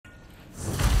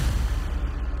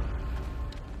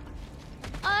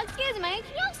man,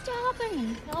 can y'all stop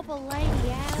and help a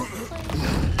lady out, please?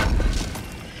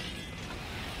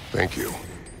 Thank you.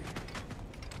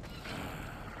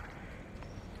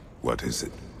 What is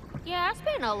it? Yeah, I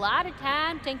spent a lot of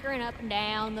time tinkering up and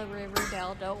down the river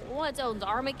delta. Once Odin's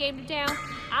army came to town,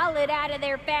 I lit out of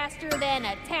there faster than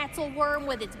a tassel worm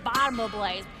with its bottom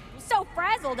ablaze. So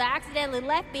frazzled, I accidentally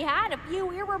left behind a few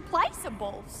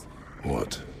irreplaceables.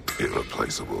 What?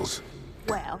 Irreplaceables?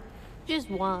 Well,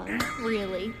 just one,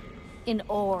 really. An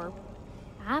orb.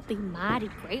 I'd be mighty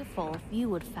grateful if you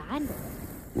would find it.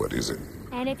 What is it?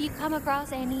 And if you come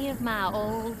across any of my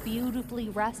old, beautifully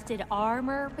rusted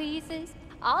armor pieces,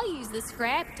 I'll use the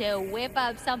scrap to whip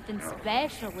up something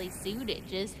specially suited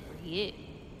just for you.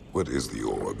 What is the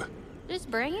orb? Just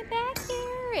bring it back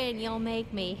here and you'll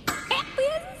make me happy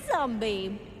as a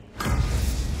sunbeam.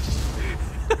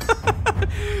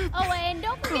 Oh, and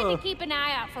don't forget to keep an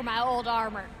eye out for my old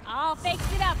armor. I'll fix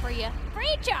it up for you,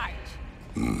 free of charge.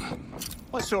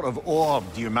 What sort of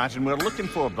orb do you imagine we're looking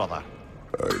for, brother?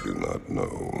 I do not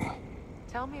know.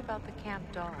 Tell me about the camp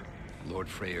dog. Lord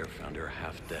Freyr found her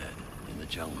half dead in the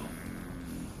jungle.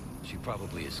 She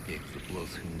probably escaped the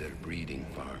Blothunder breeding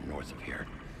farm north of here.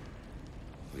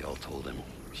 We all told him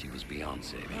she was beyond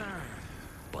saving.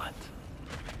 But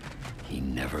he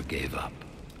never gave up.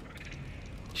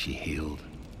 She healed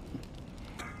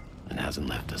and hasn't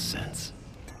left us since.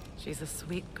 She's a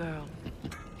sweet girl.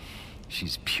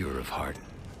 She's pure of heart.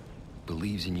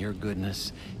 Believes in your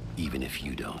goodness, even if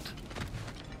you don't.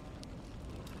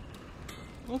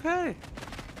 Okay.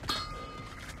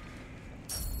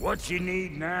 What you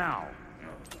need now?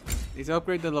 Need to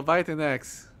upgrade the Leviathan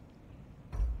X.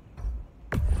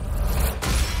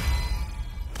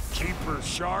 Keep her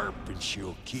sharp and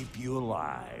she'll keep you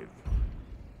alive.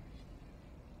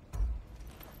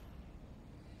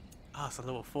 Ah, it's a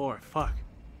level 4. Fuck.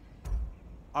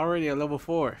 Already a level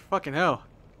 4. Fucking hell.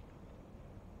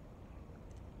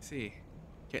 Let's see.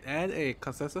 Can add a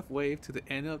concessive wave to the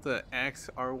end of the Axe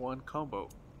R1 combo.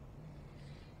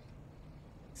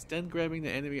 Stun grabbing the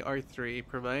enemy R3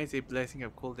 provides a blessing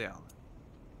of cooldown.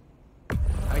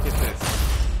 I get this.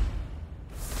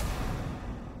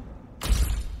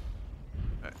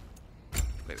 Alright.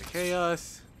 Play the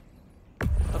chaos.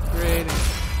 Upgrade.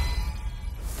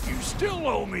 You still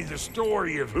owe me the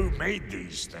story of who made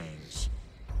these things.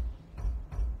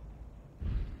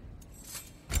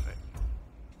 Right.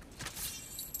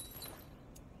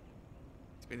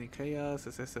 Spinning chaos,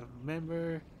 excessive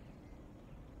member.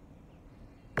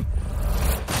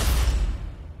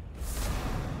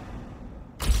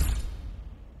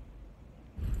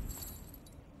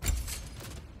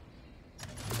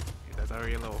 That's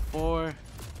already a level 4. Okay.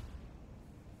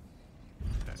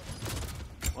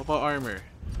 What about armor?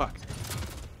 Fuck.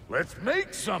 Let's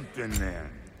make something then.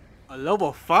 A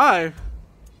level 5?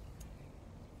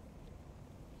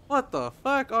 What the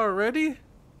fuck already?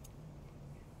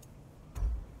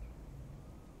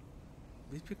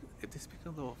 If this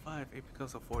becomes level 5, it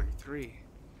becomes a 43.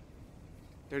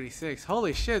 36.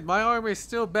 Holy shit, my armor is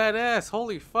still badass.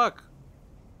 Holy fuck.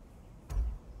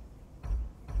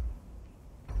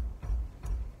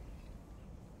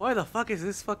 Why the fuck is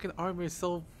this fucking armor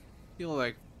so, you know,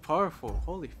 like, powerful?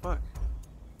 Holy fuck.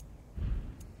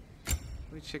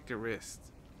 Let me check the wrist.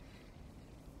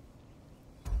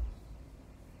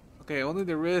 Okay, only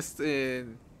the wrist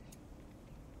and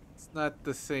it's not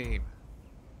the same.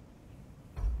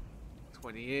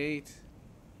 28,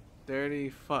 30,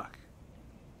 fuck.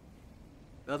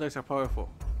 The others are powerful.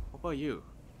 What about you?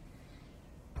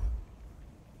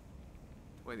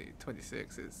 20,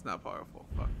 26, it's not powerful.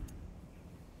 Fuck.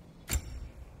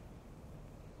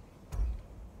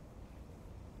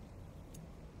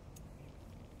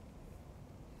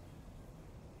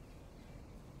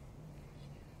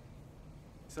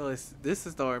 So this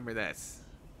is the armor that's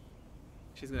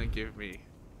she's gonna give me.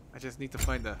 I just need to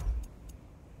find the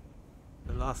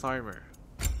lost armor.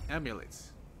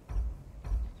 Amulets.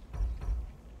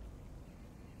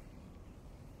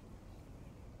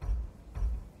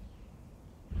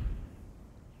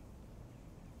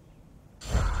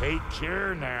 Take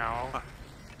care now. Ah.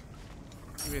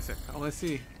 Give me a sec. I wanna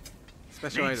see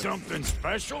special Need items. something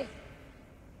special?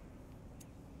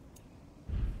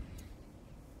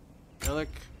 Relic.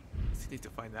 Just need to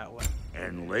find that one.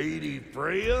 And Lady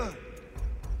Freya?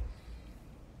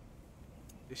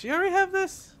 Did she already have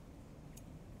this?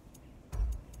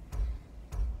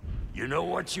 You know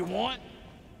what you want?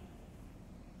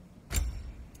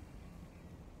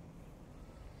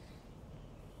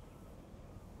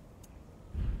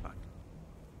 Fuck.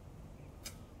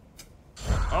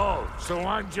 Oh, so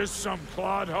I'm just some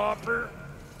clodhopper?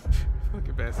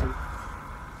 Fucking bastard.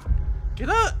 Get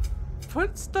up!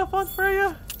 put stuff on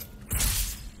Freya?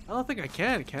 I don't think I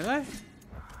can I?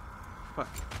 Fuck.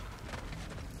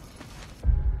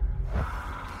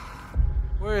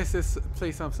 Where is this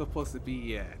place I'm supposed to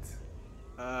be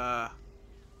at?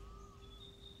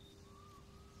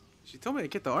 She told me to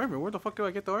get the armor. Where the fuck do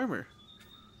I get the armor?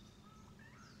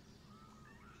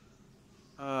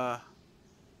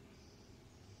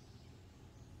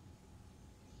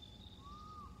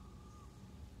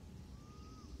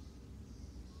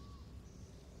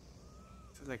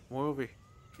 It's like more over.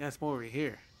 Yeah, it's more over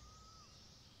here.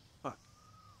 Fuck.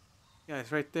 Yeah,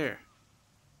 it's right there.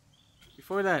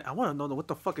 Before that, I want to know what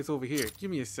the fuck is over here. Give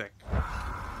me a sec.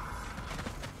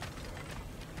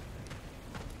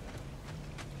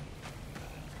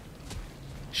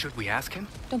 Should we ask him?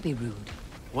 Don't be rude.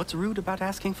 What's rude about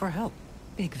asking for help?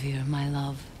 Big Veer, my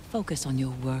love, focus on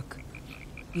your work.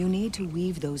 You need to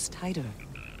weave those tighter.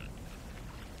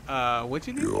 What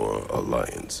you need? Your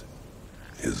alliance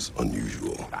is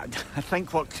unusual. I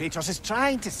think what Kratos is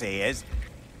trying to say is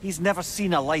he's never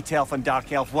seen a light elf and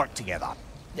dark elf work together.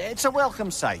 It's a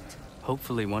welcome sight.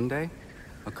 Hopefully one day,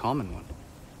 a common one.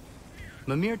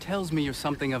 Mimir tells me you're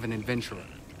something of an adventurer.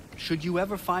 Should you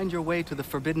ever find your way to the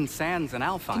Forbidden Sands in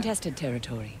Alfheim... Contested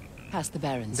territory. Past the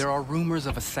Barrens. There are rumors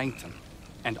of a sanctum,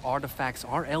 and artifacts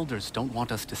our elders don't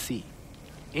want us to see.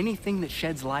 Anything that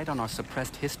sheds light on our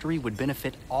suppressed history would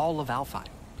benefit all of Alfheim.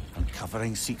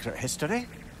 Uncovering secret history?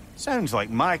 Sounds like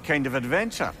my kind of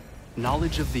adventure.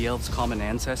 Knowledge of the elves' common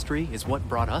ancestry is what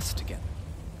brought us together.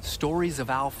 Stories of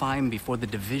Alfheim before the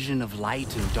division of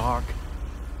light and dark.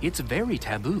 It's very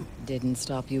taboo. Didn't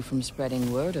stop you from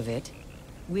spreading word of it.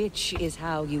 Which is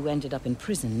how you ended up in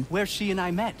prison. Where she and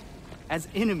I met. As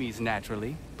enemies,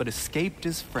 naturally, but escaped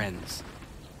as friends.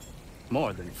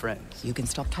 More than friends. You can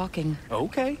stop talking.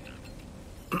 Okay.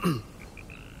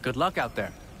 Good luck out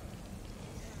there.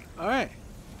 Alright.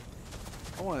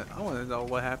 I want to know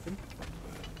what happened.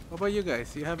 What about you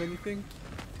guys? Do you have anything?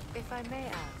 If I may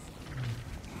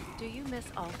ask, do you miss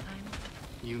Alfheim?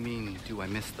 You mean, do I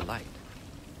miss the light?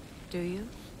 Do you?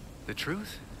 The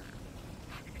truth?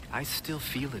 I still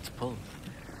feel its pull.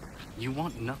 You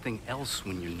want nothing else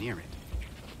when you're near it.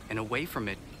 And away from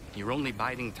it, you're only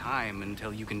biding time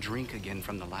until you can drink again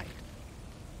from the light.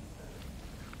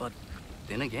 But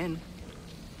then again,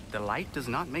 the light does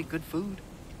not make good food.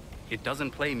 It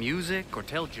doesn't play music or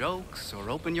tell jokes or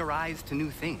open your eyes to new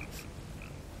things.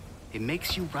 It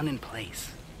makes you run in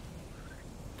place.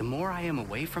 The more I am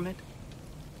away from it,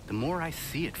 the more I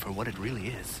see it for what it really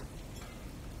is.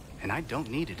 And I don't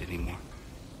need it anymore.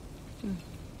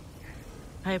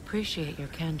 I appreciate your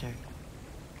candor.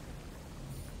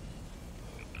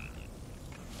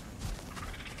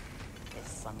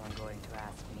 Is someone going to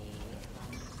ask me if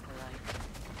I miss the light?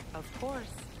 Of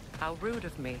course. How rude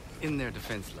of me. In their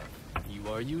defense, love,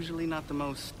 you are usually not the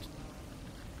most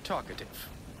talkative.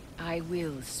 I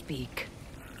will speak.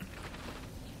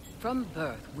 From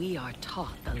birth, we are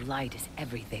taught the light is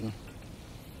everything.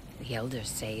 The elders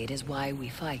say it is why we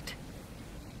fight.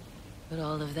 But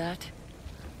all of that,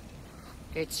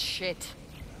 it's shit.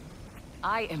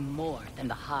 I am more than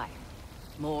the Hive,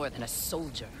 more than a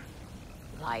soldier.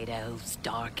 Light elves,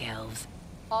 dark elves,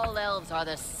 all elves are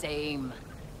the same.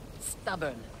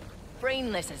 Stubborn,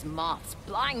 brainless as moths,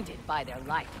 blinded by their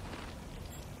light.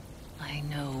 I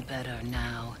know better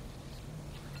now.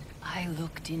 I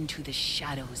looked into the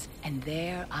shadows, and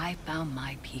there I found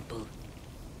my people.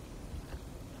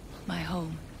 My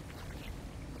home.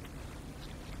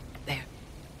 There.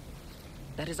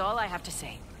 That is all I have to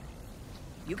say.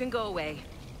 You can go away.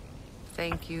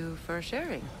 Thank you for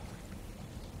sharing.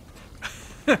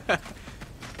 What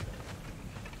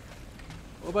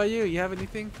about you? You have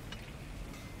anything?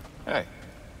 Hey.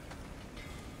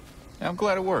 Yeah, I'm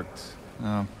glad it worked.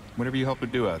 Whatever you helped her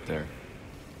do out there.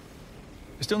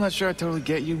 I'm still not sure I totally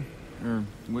get you, or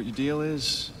what your deal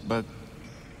is, but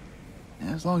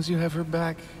yeah, as long as you have her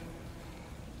back,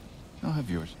 I'll have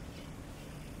yours.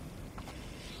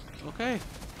 Okay.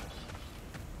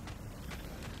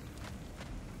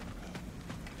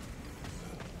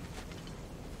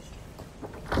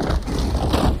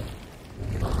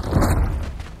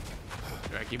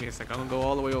 Alright, give me a sec. I'm gonna go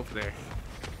all the way over there.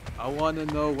 I want to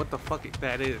know what the fuck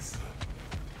that is.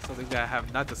 Something that I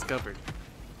have not discovered.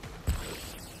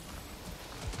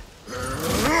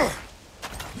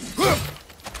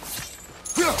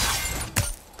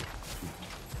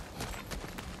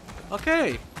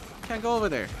 Okay, can't go over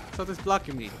there. Something's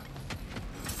blocking me.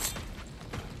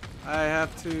 I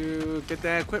have to get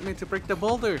the equipment to break the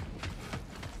boulder.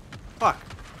 Fuck.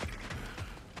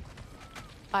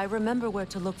 I remember where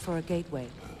to look for a gateway.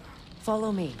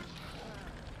 Follow me. Okay. Alright, give me a sec. I'm gonna go all the way over there.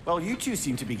 I want to know what the fuck that is. Something that I have not discovered. Okay. I remember where to look for a gateway. Follow me. Well, you two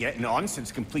seem to be getting on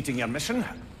since completing your mission.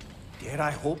 Dare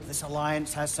I hope this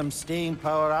alliance has some staying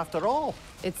power after all?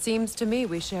 It seems to me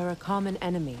we share a common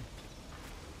enemy.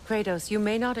 Kratos, you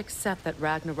may not accept that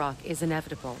Ragnarok is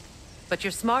inevitable, but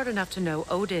you're smart enough to know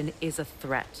Odin is a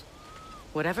threat.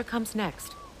 Whatever comes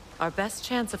next, our best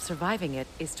chance of surviving it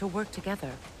is to work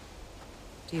together.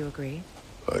 Do you agree?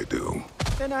 I do.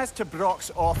 Then as to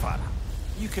Brock's offer,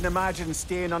 you can imagine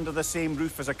staying under the same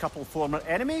roof as a couple former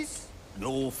enemies?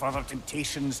 No further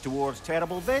temptations towards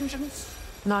terrible vengeance?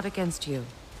 Not against you.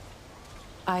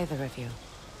 Either of you.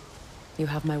 You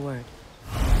have my word.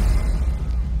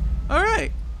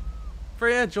 Alright!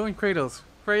 Freya joined Kratos.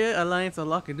 Freya Alliance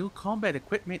unlocked a new combat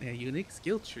equipment and a unique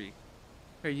skill tree.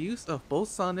 Her use of both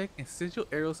sonic and sigil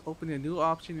arrows opened a new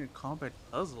option in combat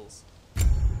puzzles.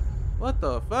 What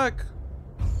the fuck?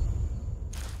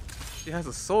 She has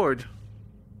a sword.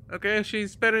 Okay,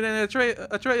 she's better than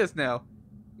Atreus now.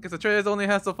 Because Atreus only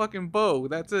has a fucking bow,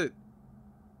 that's it.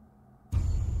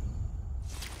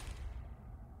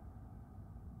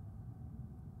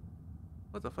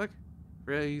 What the fuck?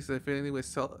 Freya used the affinity with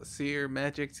seer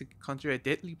magic to conjure a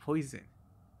deadly poison.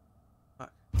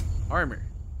 Fuck. Armor.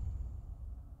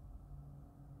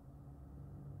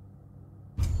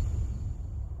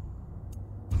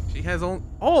 She has own.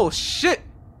 Oh shit!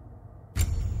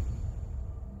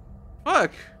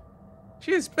 Fuck!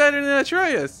 She is better than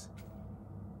Atreus!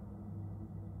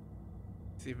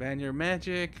 See, Vanir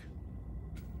magic.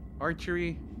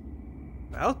 Archery.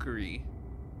 Valkyrie.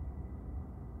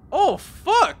 Oh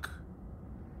fuck!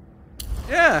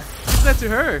 Yeah, give that to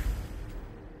her.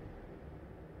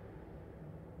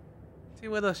 See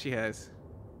what else she has.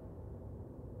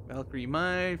 Valkyrie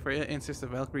Mind. Freya enters the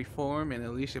Valkyrie form and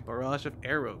unleash a barrage of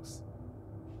arrows.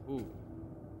 Ooh.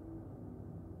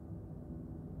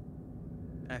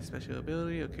 Add special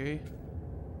ability, okay.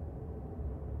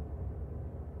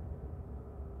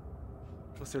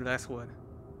 What's her last one?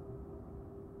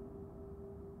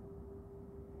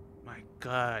 My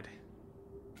god.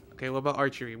 Okay, what about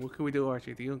archery? What can we do with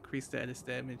archery? Do you increase status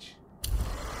damage?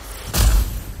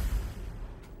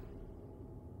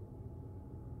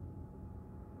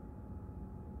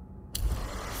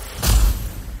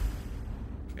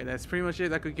 Okay, that's pretty much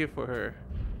it I could give for her.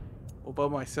 What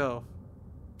about myself?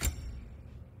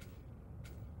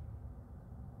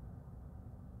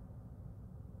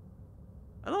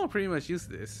 I don't pretty much use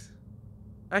this.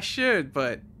 I should,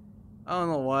 but I don't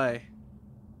know why.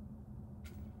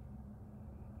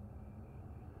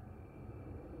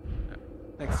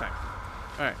 Next time.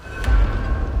 Alright.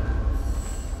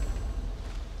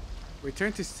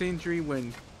 Return to Sindri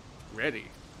when ready.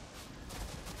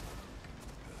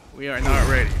 We are not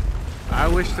ready. I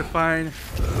wish to find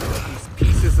these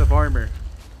pieces of armor.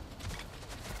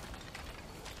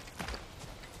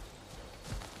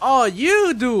 Oh,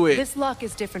 you do it! This lock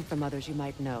is different from others you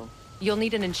might know. You'll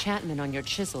need an enchantment on your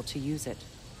chisel to use it.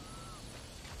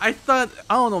 I thought,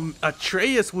 I don't know,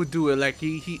 Atreus would do it. Like,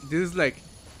 he does like,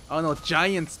 I don't know,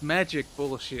 giant's magic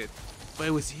bullshit. But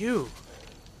it was you.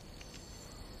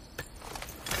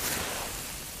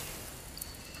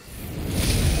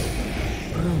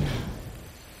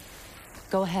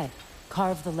 Go ahead.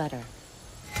 Carve the letter.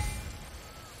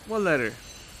 What letter?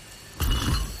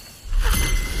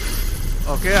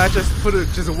 Okay, I just put it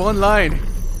just one line.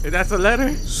 If that's a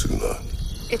letter? Suna.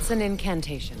 It's an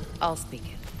incantation. I'll speak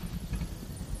it.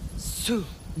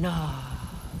 Suna.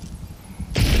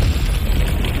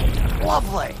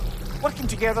 Lovely! Working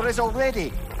together is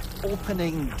already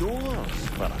opening doors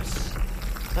for us.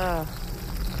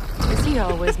 Is he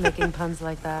always making puns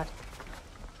like that?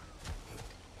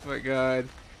 Oh my god.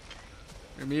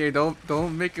 Mia,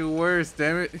 don't make it worse,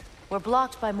 damn it. We're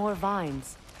blocked by more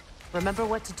vines. Remember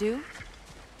what to do?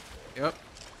 Yep.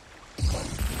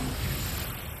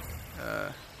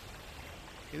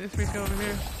 Can this reach over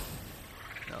here?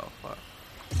 No, fuck.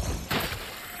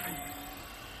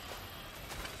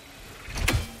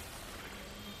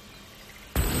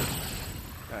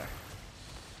 Alright.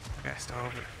 I gotta start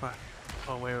over. Fuck.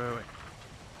 Oh, wait.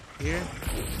 Here?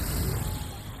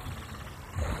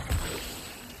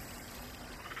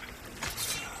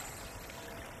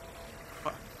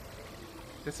 Fuck.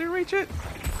 Does it reach it?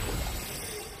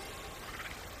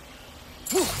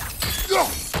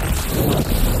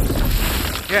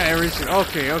 Yeah, I reached it.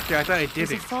 Okay, I thought I did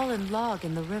There's it. a fallen log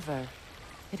in the river.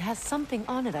 It has something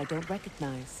on it I don't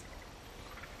recognize.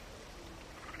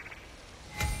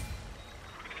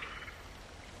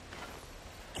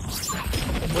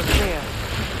 We're clear.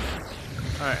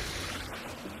 Alright.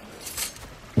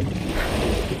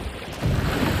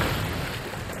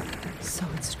 So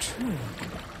it's true.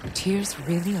 Tyr's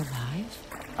really alive?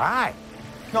 Aye.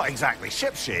 Not exactly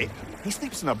shipshape. He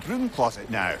sleeps in a broom closet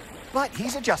now. But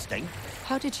he's adjusting.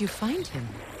 How did you find him?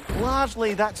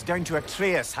 Largely, that's down to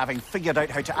Atreus having figured out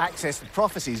how to access the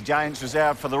prophecies giants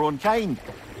reserve for their own kind.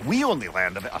 We only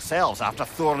learned of it ourselves after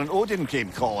Thor and Odin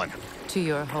came calling. To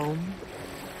your home?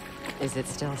 Is it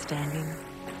still standing?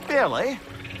 Barely.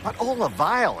 But all the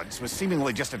violence was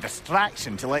seemingly just a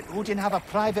distraction to let Odin have a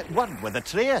private word with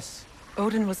Atreus.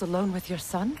 Odin was alone with your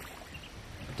son?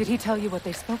 Did he tell you what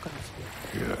they spoke of?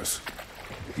 Yes.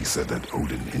 He said that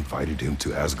Odin invited him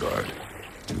to Asgard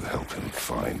to help him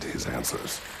find his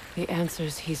answers. The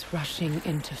answers he's rushing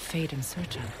into fate in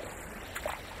search of.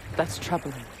 That's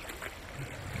troubling.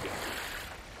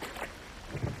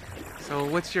 So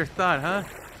what's your thought, huh?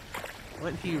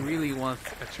 What he really wants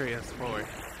Atreus for?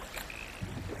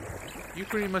 You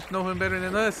pretty much know him better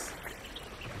than us.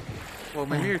 Well,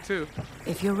 Mimir too.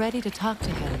 If you're ready to talk to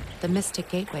him, the Mystic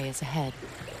Gateway is ahead.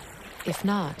 If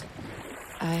not,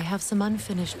 I have some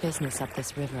unfinished business up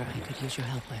this river I could use your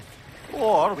help with.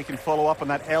 Or we can follow up on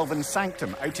that elven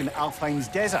sanctum out in Alfheim's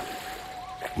desert.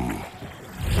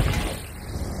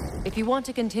 If you want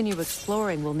to continue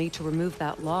exploring, we'll need to remove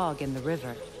that log in the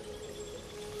river.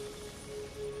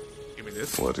 Give me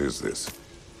this. What is this?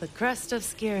 The crest of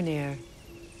Skirnir.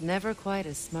 Never quite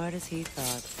as smart as he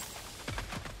thought.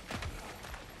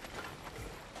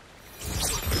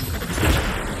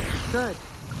 Good.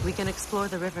 We can explore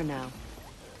the river now.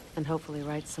 And hopefully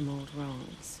right some old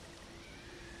wrongs.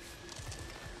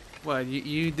 What,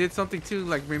 you did something too,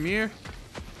 like Mimir?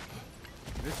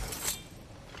 This?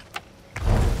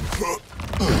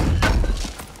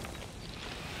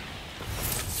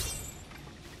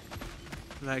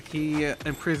 Like he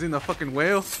imprisoned a fucking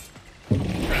whale?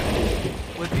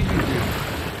 What did you do?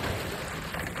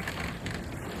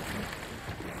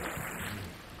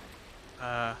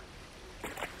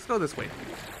 Let's go this way.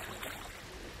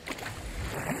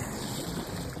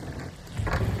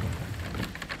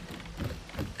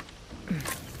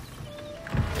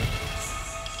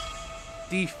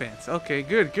 Defense. Okay,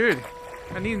 good, good.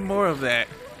 I need more of that.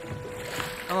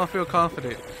 I don't feel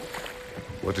confident.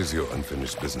 What is your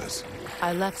unfinished business?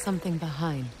 I left something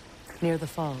behind, near the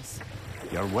falls.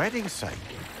 Your wedding site.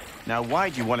 Now, why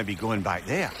do you want to be going back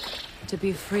there? To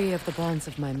be free of the bonds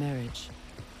of my marriage.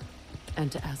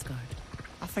 And to Asgard.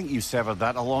 I think you severed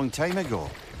that a long time ago.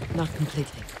 Not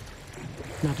completely.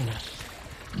 Not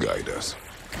enough. Guide us.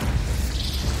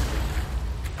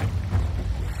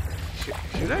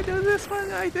 Should I do this one?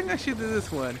 I think I should do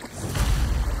this one.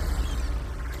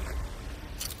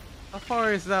 How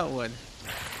far is that one?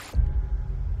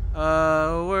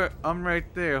 I'm right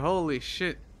there. Holy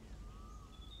shit.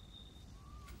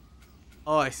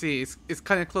 Oh, I see. It's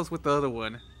kind of close with the other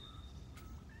one.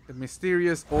 The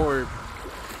mysterious orb.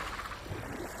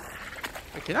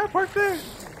 Wait, can I park there?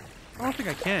 I don't think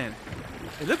I can.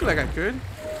 It looked like I could.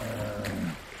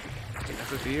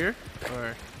 That's a deer?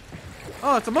 Or...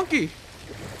 Oh, it's a monkey!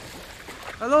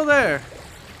 Hello there!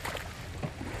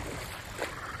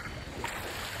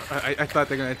 I thought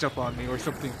they're gonna jump on me or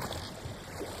something.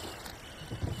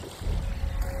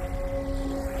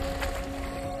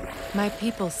 My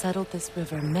people settled this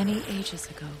river many ages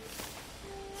ago.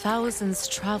 Thousands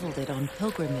traveled it on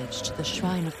pilgrimage to the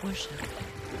shrine of worship.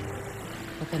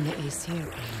 But then the Aesir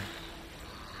came.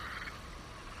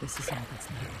 This is all that's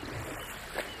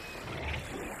left.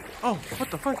 Oh, what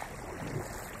the fuck?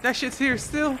 That shit's here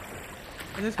still?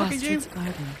 In this fucking game? Astrid's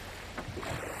garden.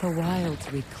 The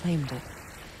wilds reclaimed it.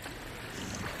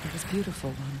 It was beautiful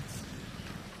once.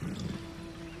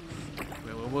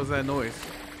 Wait, what was that noise?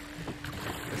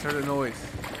 Let's hear the noise.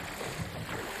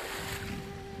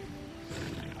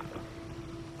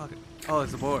 Okay. Oh,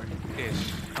 it's a board.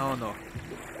 Ish. I don't know.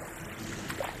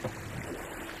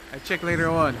 I check later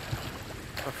on.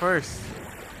 But first,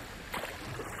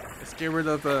 let's get rid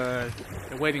of the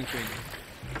waiting thing.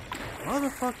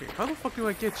 Motherfucker, how the fuck do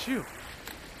I get you?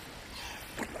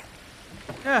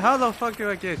 Yeah, how the fuck do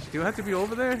I get you? Do I have to be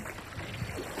over there?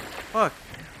 Fuck.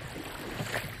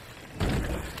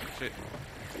 Shit.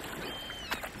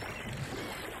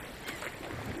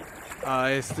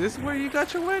 Is this where you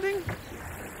got your wedding?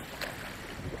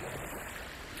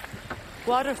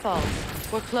 Waterfalls.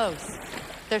 We're close.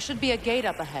 There should be a gate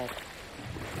up ahead.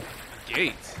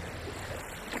 Gate?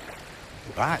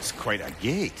 That's quite a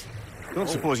gate. Don't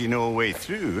suppose you know a way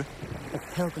through? The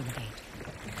Pilgrim Gate.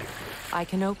 I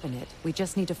can open it. We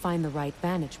just need to find the right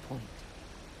vantage point.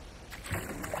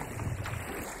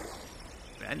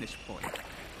 Vantage point?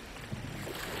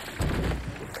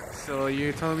 So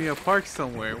you're telling me a park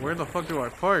somewhere. Where the fuck do I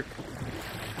park?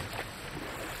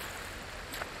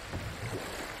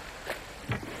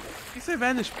 You said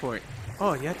vantage point.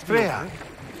 Oh, you have to be Freya,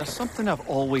 there's something I've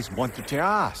always wanted to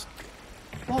ask.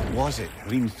 What was it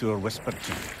Hrimthur whispered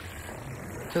to you?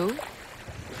 Who?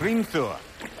 Hrimthur,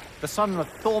 the son of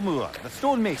Thormur, the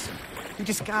stonemason, who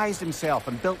disguised himself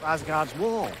and built Asgard's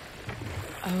wall.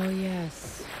 Oh,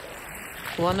 yes.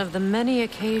 One of the many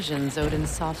occasions Odin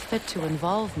saw fit to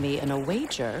involve me in a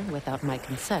wager without my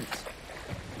consent.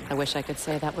 I wish I could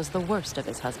say that was the worst of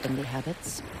his husbandly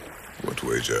habits. What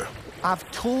wager? I've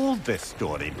told this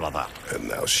story, brother. And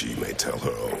now she may tell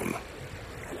her own.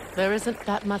 There isn't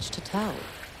that much to tell.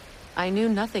 I knew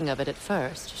nothing of it at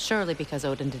first, surely because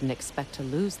Odin didn't expect to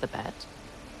lose the bet.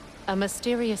 A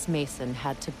mysterious mason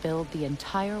had to build the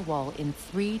entire wall in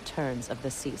 3 turns of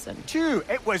the season. 2!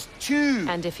 It was 2!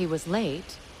 And if he was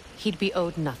late, he'd be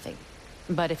owed nothing.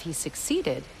 But if he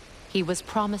succeeded, he was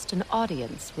promised an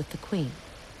audience with the queen.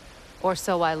 Or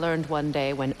so I learned one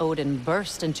day when Odin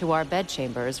burst into our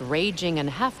bedchambers, raging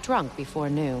and half-drunk before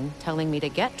noon, telling me to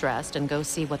get dressed and go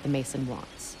see what the mason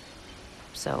wants.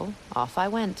 So, off I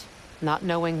went, not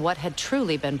knowing what had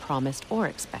truly been promised or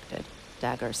expected.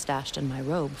 Dagger stashed in my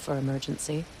robe for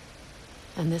emergency.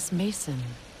 And this mason,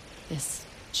 this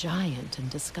giant in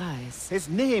disguise. His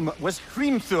name was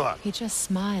Hrimthur. He just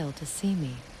smiled to see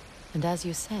me. And as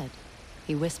you said,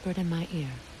 he whispered in my ear.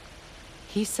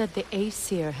 He said the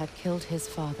Aesir had killed his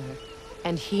father,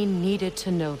 and he needed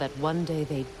to know that one day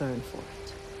they'd burn for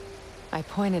it. I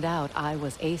pointed out I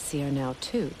was Aesir now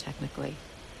too, technically.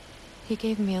 He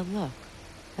gave me a look,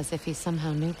 as if he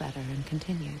somehow knew better, and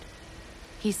continued.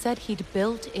 He said he'd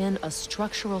built in a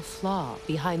structural flaw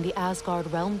behind the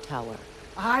Asgard Realm Tower.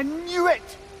 I knew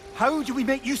it! How do we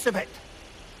make use of it?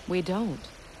 We don't.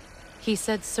 He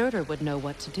said Surtur would know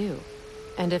what to do.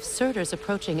 And if Surtur's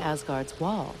approaching Asgard's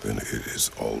wall... Then it is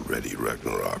already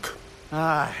Ragnarok.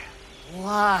 Aye,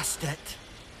 blast it.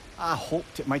 I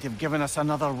hoped it might have given us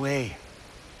another way.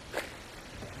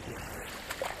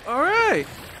 Alright!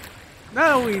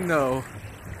 Now we know.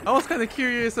 I was kind of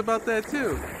curious about that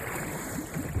too.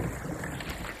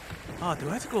 Oh, do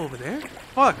I have to go over there?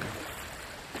 Fuck!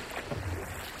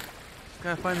 Just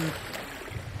gotta find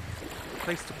a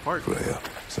place to park. Freya,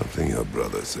 something your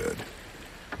brother said.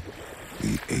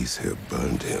 The Aesir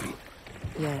burned him.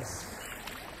 Yes.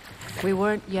 We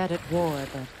weren't yet at war,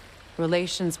 but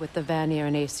relations with the Vanir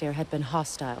and Aesir had been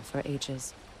hostile for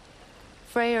ages.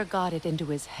 Freyr got it into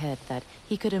his head that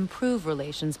he could improve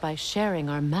relations by sharing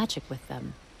our magic with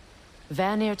them.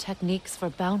 Vanir techniques for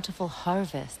bountiful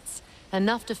harvests,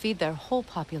 enough to feed their whole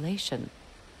population.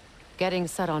 Getting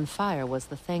set on fire was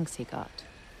the thanks he got.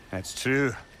 It's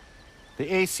true.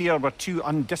 The Aesir were too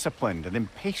undisciplined and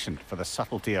impatient for the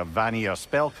subtlety of Vanir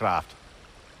spellcraft.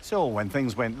 So when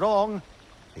things went wrong,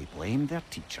 they blamed their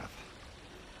teacher.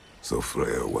 So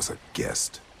Freya was a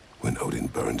guest when Odin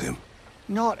burned him?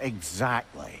 Not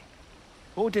exactly.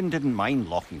 Odin didn't mind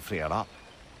locking Freyr up.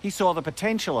 He saw the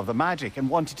potential of the magic and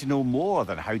wanted to know more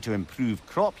than how to improve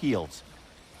crop yields.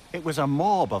 It was a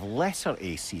mob of lesser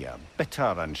Aesir,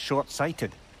 bitter and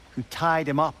short-sighted, who tied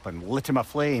him up and lit him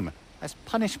aflame as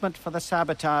punishment for the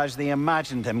sabotage they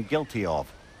imagined him guilty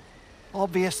of.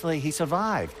 Obviously, he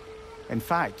survived. In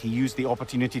fact, he used the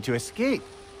opportunity to escape.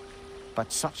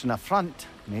 But such an affront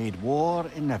made war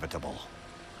inevitable.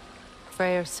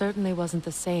 Freyr certainly wasn't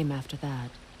the same after that.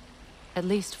 At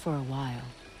least for a while.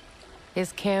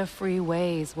 His carefree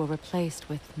ways were replaced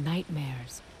with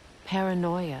nightmares,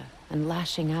 paranoia, and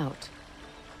lashing out.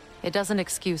 It doesn't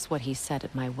excuse what he said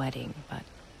at my wedding, but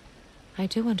I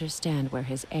do understand where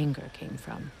his anger came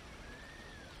from.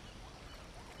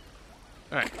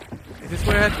 Alright. Is this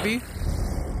where I have to be?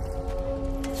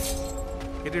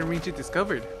 Hidden region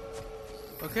discovered.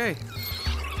 Okay.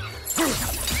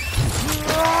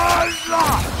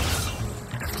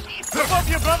 Above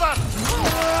you, brother!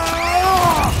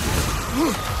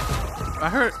 I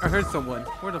heard someone.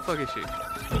 Where the fuck is she?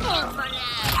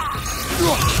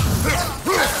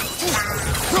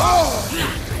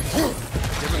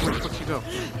 Damn it, where the fuck she go?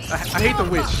 I hate the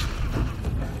witch.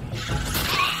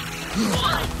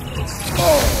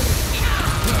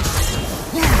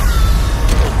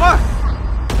 Fuck!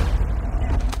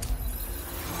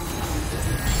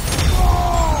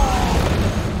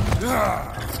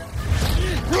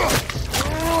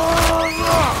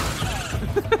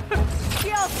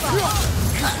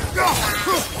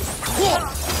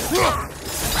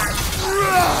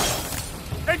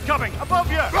 Incoming!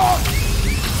 Above you!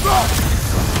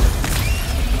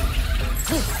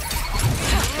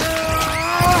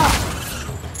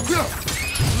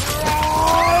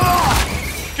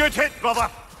 Good hit, brother!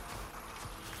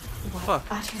 Fuck.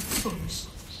 Utter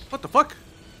foolishness. What the fuck?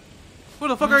 Who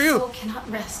the fuck My are you? soul cannot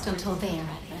rest until they are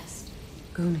at rest.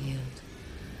 Gunhild.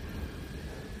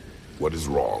 What is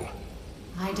wrong?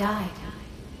 I died.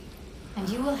 And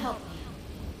you will help me.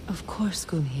 Of course,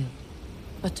 Gunhild.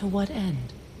 But to what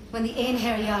end? When the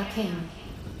Einherjar came,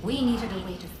 we needed a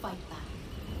way to fight back.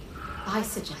 I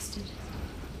suggested,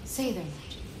 say their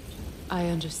magic. I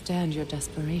understand your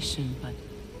desperation, but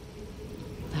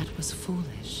that was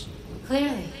foolish.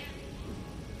 Clearly.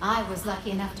 I was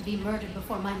lucky enough to be murdered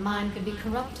before my mind could be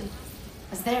corrupted,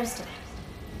 as theirs did.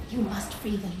 You must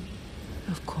free them.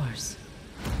 Of course.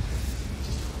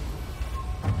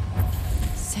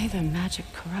 Say their magic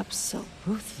corrupts so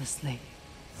ruthlessly.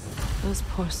 Those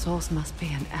poor souls must be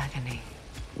in agony.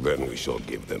 Then we shall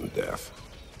give them death.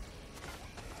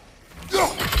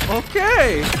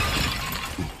 Okay!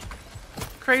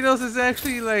 Kratos is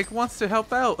actually like wants to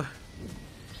help out.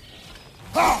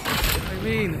 I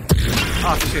mean,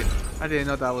 oh shit! I didn't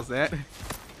know that was that.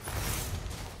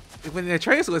 When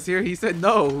Atreus was here, he said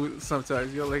no.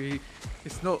 Sometimes, you know, like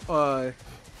it's no,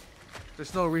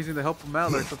 there's no reason to help him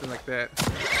out or something like that.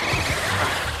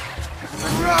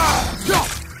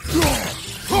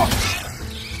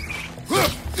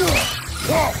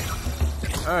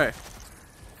 All right.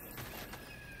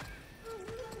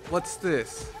 What's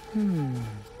this?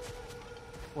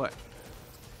 What?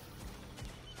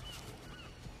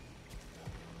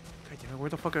 God damn it, where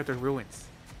the fuck are the ruins?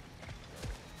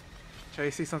 Try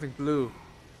to see something blue.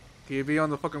 Can you be on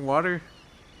the fucking water?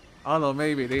 I don't know,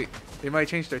 maybe. They might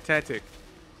change their tactic.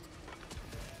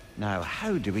 Now,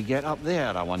 how do we get up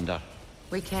there, I wonder?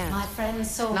 We can't. My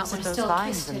friends' souls Not with are those still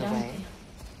vines in twisted, the aren't way.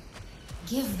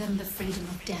 they? Give them the freedom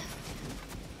of death.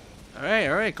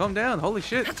 Alright, calm down. Holy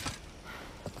shit.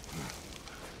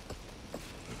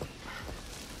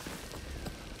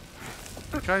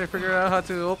 I'm trying to figure out how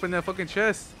to open that fucking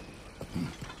chest.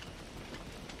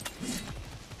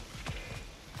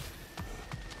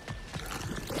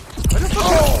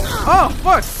 Oh,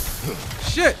 fuck!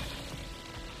 Shit!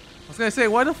 I was gonna say,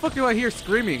 why the fuck do I hear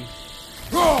screaming?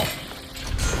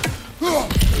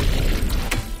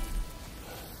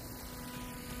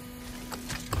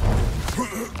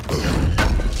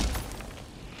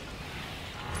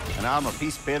 An armor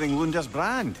piece bearing Lunda's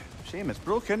brand. Shame it's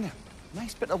broken.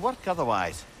 Nice bit of work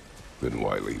otherwise. Then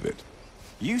why leave it?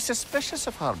 You suspicious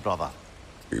of her, brother?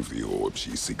 If the orb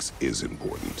she seeks is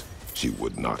important, she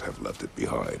would not have left it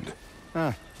behind.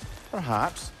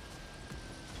 Perhaps.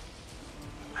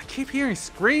 I keep hearing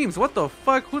screams. What the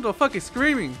fuck? Who the fuck is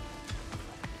screaming?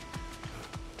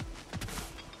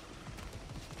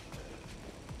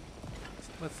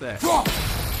 What's that? Fuck.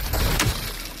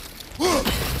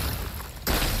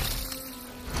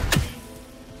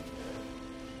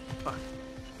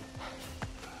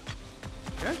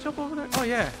 Can I jump over there? Oh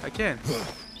yeah, I can.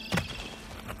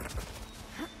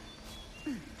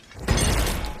 There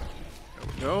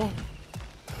we go.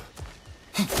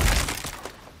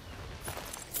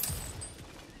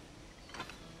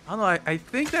 I don't know, I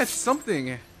think that's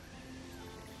something.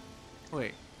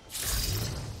 Wait.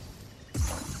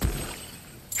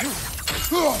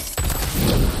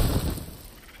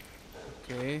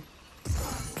 Okay.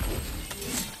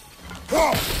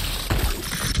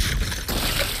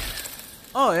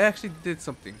 Oh, it actually did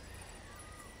something.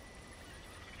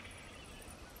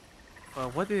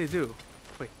 What did it do?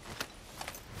 Wait.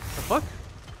 The fuck?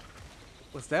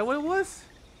 Was that what it was?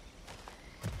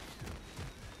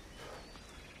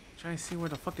 Trying to see where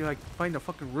the fuck you like find the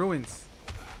fucking ruins.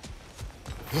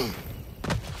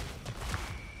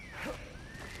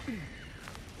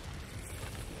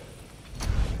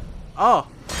 Oh!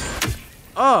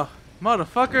 Oh!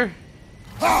 Motherfucker!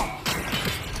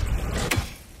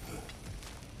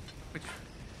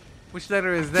 Which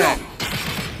letter is that?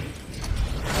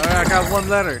 Alright, I got one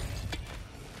letter.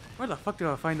 Where the fuck do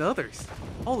I find the others?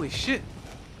 Holy shit.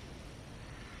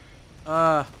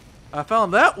 I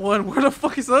found that one. Where the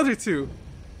fuck is the other two?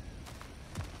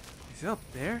 Is it up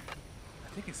there? I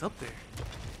think it's up there.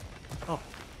 Oh.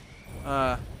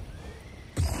 I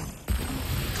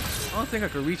don't think I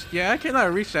could reach. Yeah, I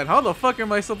cannot reach that. How the fuck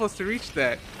am I supposed to reach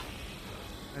that?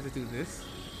 I have to do this.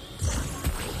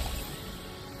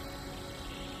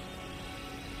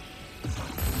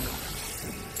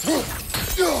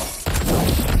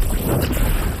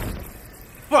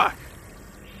 Fuck!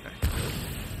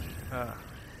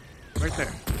 Right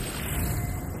there.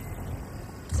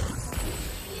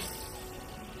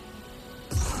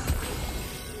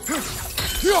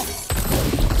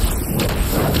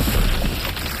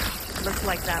 Looks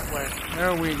like that worked.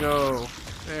 There we go.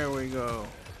 There we go.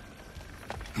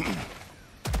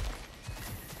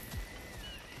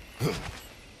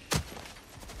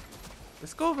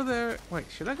 Let's go over there. Wait,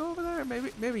 should I go over there?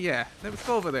 Maybe yeah. Let's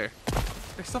go over there.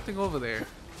 There's something over there.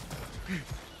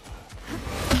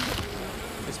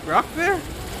 rock there?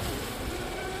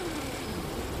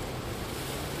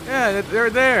 Yeah, they're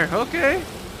there. Okay.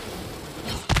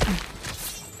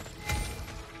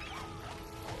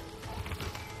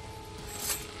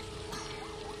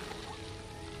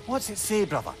 What's it say,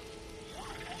 brother?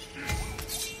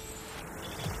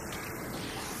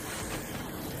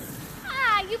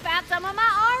 Ah, you found some of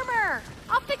my armor.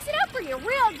 I'll fix it up for you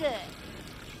real good.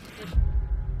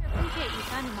 I appreciate you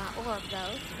finding my orb,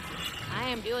 though. I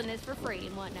am doing this for free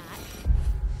and whatnot.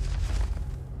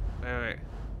 Wait.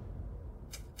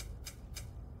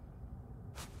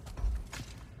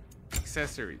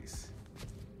 Accessories.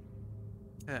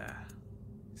 Yeah.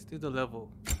 Let's do the level.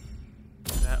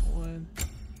 That one.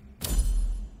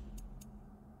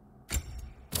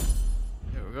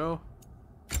 There we go.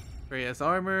 Freya's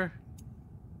armor.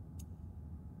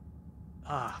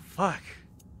 Ah, fuck.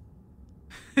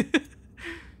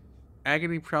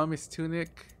 Agony Promise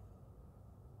tunic.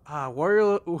 Ah,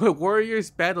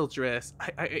 warrior's battle dress.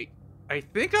 I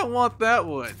think I want that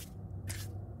one.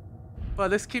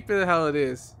 But let's keep it how it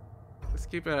is. Let's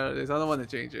keep it how it is. I don't want to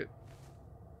change it.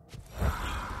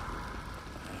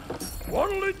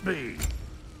 What'll it be?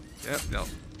 Yep, no.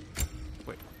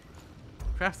 Wait.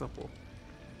 Craftable.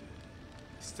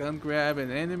 Stun grab an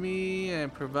enemy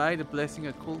and provide a blessing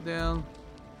a cooldown.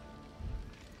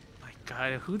 My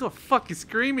god, who the fuck is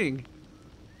screaming?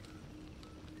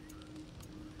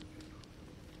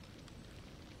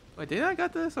 Wait, did I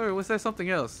got this or was that something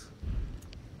else?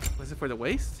 Was it for the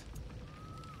waist?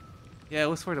 Yeah, it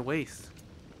was for the waist.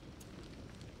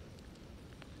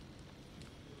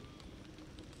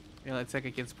 Yeah, attack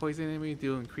against poison enemy,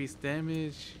 do increased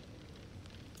damage.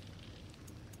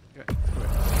 Yeah.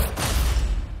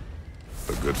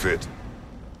 A good fit.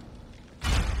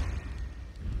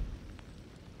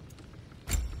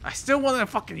 I still want to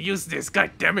fucking use this,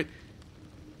 god damn it!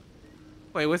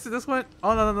 Wait, what's it this one?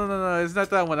 Oh no, it's not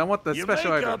that one. I want the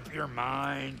special make item. up your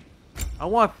mind. I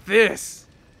want this!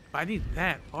 But I need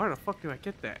that. Where the fuck do I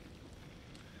get that?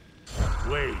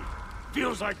 Wait,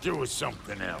 feels like there was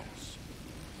something else.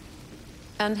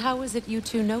 And how is it you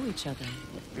two know each other?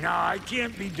 No, I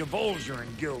can't be divulger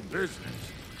in guild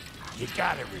business. You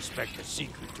gotta respect the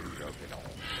secrecy of it all.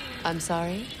 I'm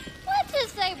sorry? Let's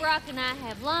just say Brock and I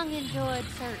have long enjoyed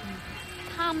certain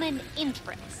common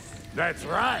interests. That's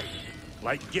right.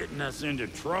 Like getting us into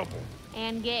trouble.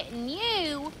 And getting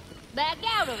you back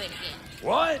out of it again.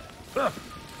 What? Huh.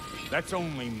 That's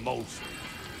only mostly.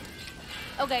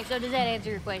 Okay, so does that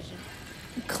answer your question?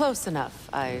 Close enough,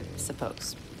 I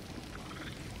suppose.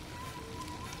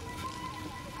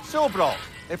 So, Brock,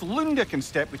 if Lunda can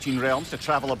step between realms to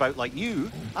travel about like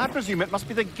you, I presume it must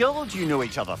be the guild you know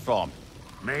each other from.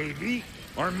 Maybe.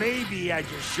 Or maybe I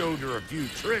just showed her a few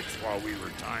tricks while we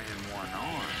were tying one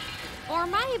on. Or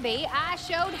maybe I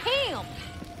showed him.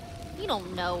 You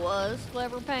don't know us,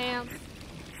 Clever Pants.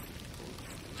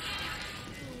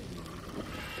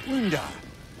 Lunda,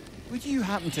 would you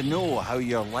happen to know how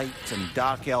your light and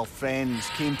dark elf friends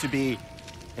came to be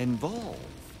involved?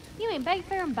 You mean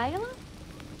Bayfair and Bala?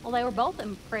 Well, they were both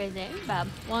imprisoned by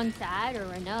one side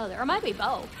or another, or maybe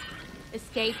both.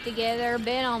 Escaped together,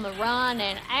 been on the run,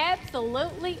 and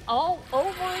absolutely all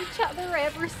over each other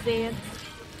ever since.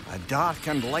 A dark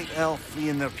and light elf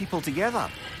fleeing their people together.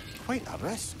 Quite a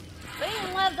risk.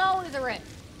 Being love's always a risk.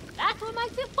 That's what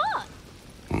makes it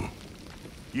fun.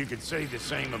 You could say the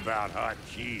same about hot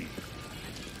cheese.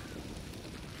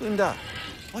 Lunda,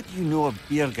 what do you know of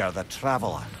Birger the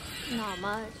Traveler? Not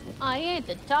much. I ain't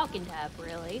the talking type,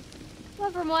 really.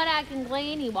 But from what I can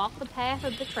glean, he walked the path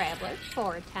of the traveler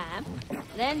for a time,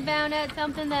 then found out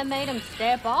something that made him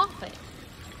step off it.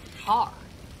 Hard.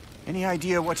 Any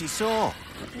idea what he saw?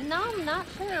 No, I'm not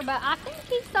sure, but I think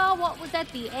he saw what was at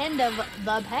the end of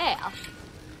the path.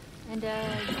 And,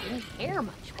 didn't care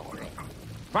much for it.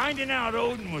 Finding out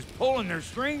Odin was pulling their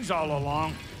strings all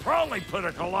along probably put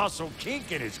a colossal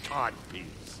kink in his codpiece.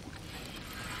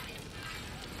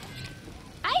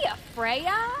 Hey,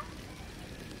 Freya!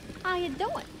 How you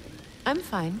doing? I'm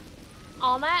fine.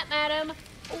 On that, madam,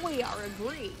 we are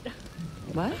agreed.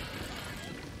 What?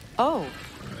 Oh.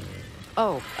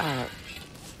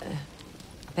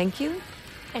 Thank you?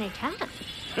 Anytime.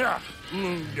 Ha!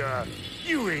 Lunda,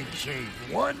 you ain't changed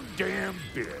one damn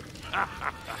bit.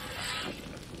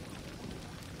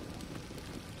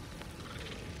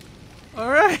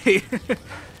 Alright!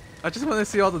 I just want to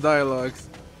see all the dialogues.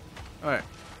 Alright.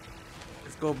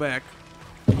 Let's go back.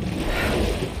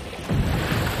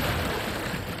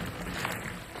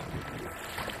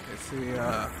 Let's see,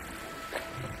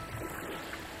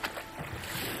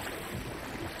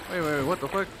 Wait, what the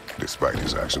fuck? Despite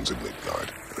his actions in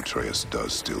Midgard, Atreus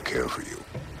does still care for you.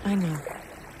 I know.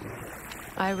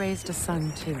 I raised a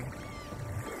son too.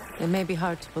 It may be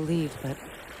hard to believe, but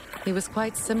he was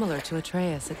quite similar to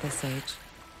Atreus at this age.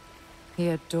 He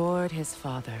adored his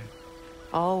father,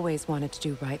 always wanted to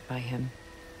do right by him,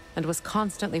 and was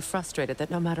constantly frustrated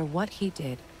that no matter what he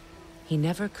did, he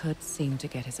never could seem to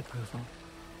get his approval.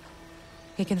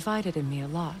 He confided in me a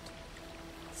lot,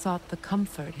 sought the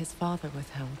comfort his father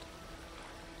withheld.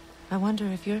 I wonder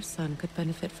if your son could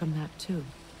benefit from that too.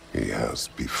 He has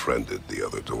befriended the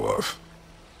other dwarf.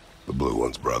 The blue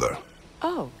one's brother.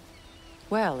 Oh.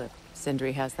 Well, if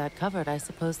Sindri has that covered, I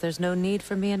suppose there's no need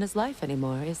for me in his life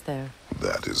anymore, is there?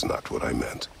 That is not what I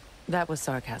meant. That was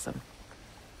sarcasm.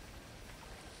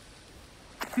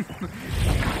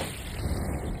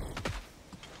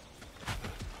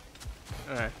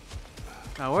 Alright.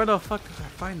 Now where the fuck did I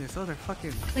find this other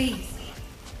fucking... Please.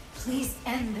 Please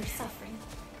end their suffering.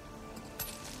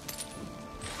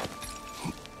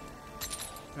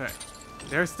 Alright.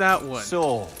 There's that one.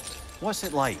 So, what's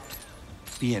it like,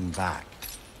 being back?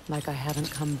 Like I haven't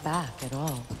come back at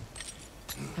all.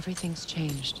 Everything's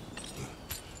changed.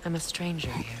 I'm a stranger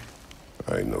here.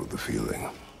 I know the feeling.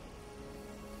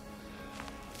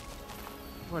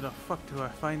 Where the fuck do I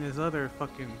find this other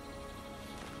fucking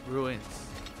ruins?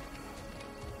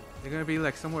 They're gonna be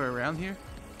like somewhere around here?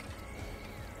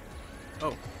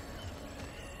 Oh.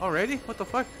 Already? What the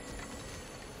fuck?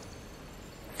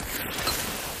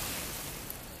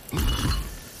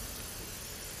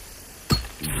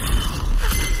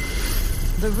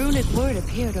 The runic word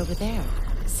appeared over there.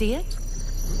 See it?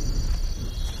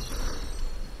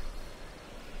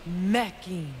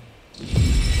 Mecking.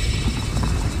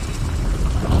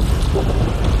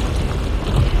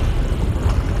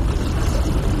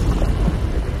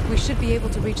 We should be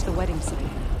able to reach the wedding site.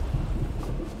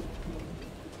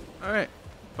 Alright.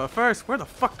 But first, where the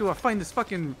fuck do I find this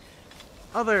fucking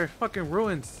other fucking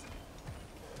ruins?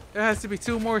 There has to be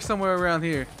two more somewhere around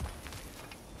here.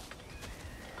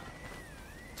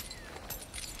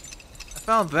 I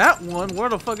found that one. Where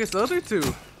the fuck is the other two?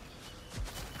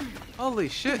 Holy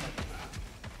shit.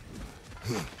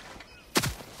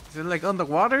 Is it like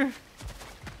underwater?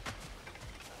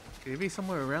 Could it be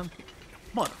somewhere around here?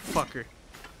 Motherfucker.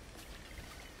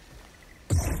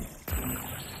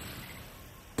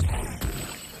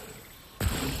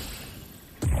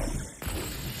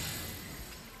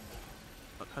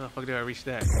 How the fuck do I reach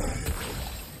that?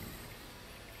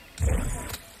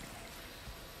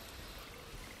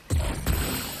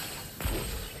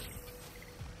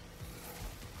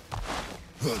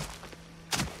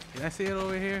 Can I see it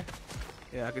over here?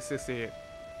 Yeah, I can still see it.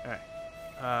 Alright.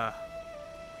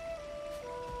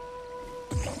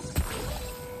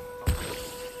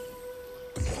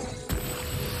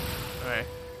 Alright.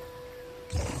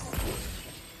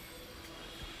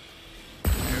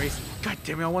 Erase. God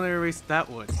damn it, I want to erase that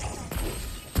one.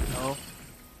 No.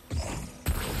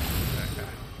 Okay.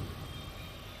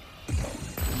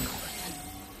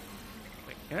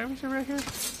 Wait, can I erase it right here?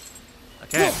 I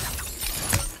can.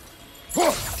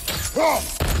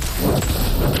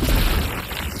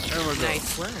 There we go.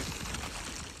 Nice work.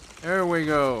 There we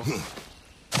go.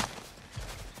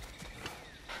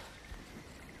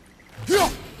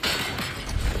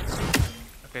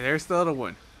 Okay, there's the other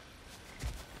one.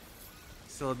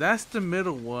 So that's the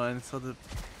middle one. So the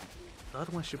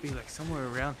other one should be like somewhere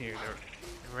around here.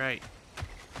 They're right.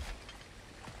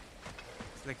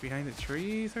 It's like behind the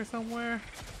trees or somewhere.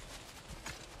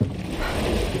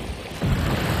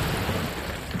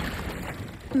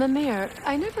 Mimir,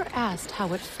 I never asked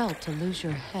how it felt to lose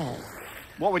your head.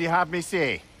 What would you have me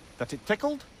say? That it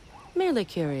tickled? Merely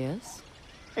curious.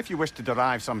 If you wish to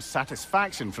derive some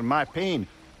satisfaction from my pain,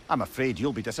 I'm afraid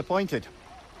you'll be disappointed.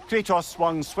 Kratos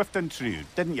swung swift and true,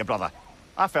 didn't you, brother?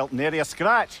 I felt nary a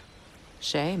scratch.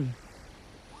 Shame.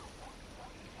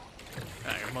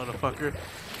 Alright, motherfucker.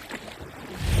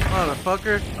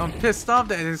 Motherfucker, I'm pissed off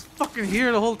that it's fucking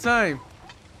here the whole time.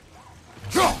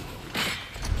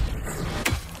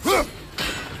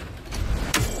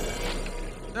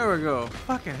 There we go.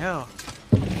 Fucking hell.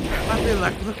 I've been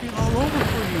like looking all over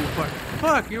for you, but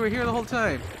fuck, you were here the whole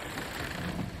time.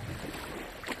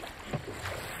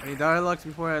 Any dialogues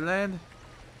before I land?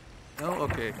 No?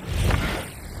 Okay.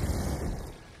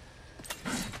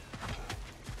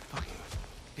 Fucking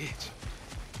bitch.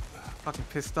 Fucking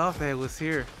pissed off that it was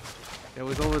here. It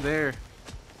was over there.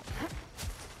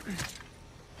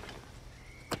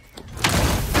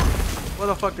 What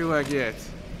the fuck do I get?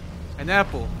 An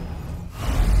apple.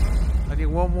 I need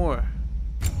one more.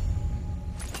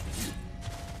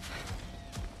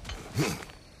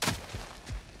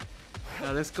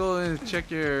 Now let's go and check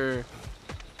your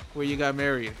where you got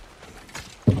married.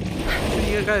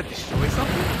 You gotta destroy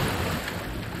something?